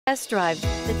Test drive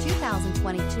the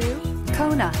 2022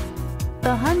 Kona. The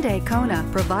Hyundai Kona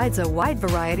provides a wide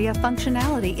variety of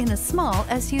functionality in a small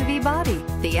SUV body.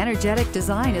 The energetic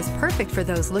design is perfect for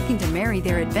those looking to marry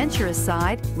their adventurous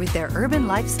side with their urban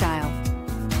lifestyle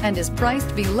and is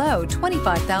priced below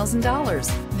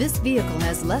 $25,000. This vehicle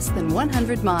has less than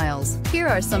 100 miles. Here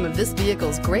are some of this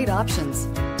vehicle's great options: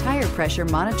 tire pressure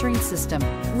monitoring system,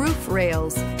 roof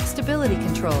rails, stability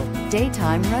control,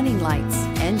 daytime running lights,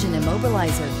 engine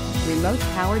immobilizer, remote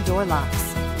power door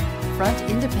locks, front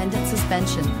independent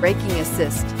suspension, braking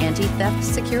assist, anti-theft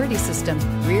security system,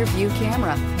 rear view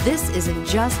camera. This isn't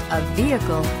just a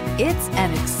vehicle, it's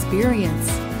an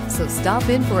experience. So stop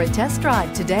in for a test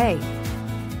drive today.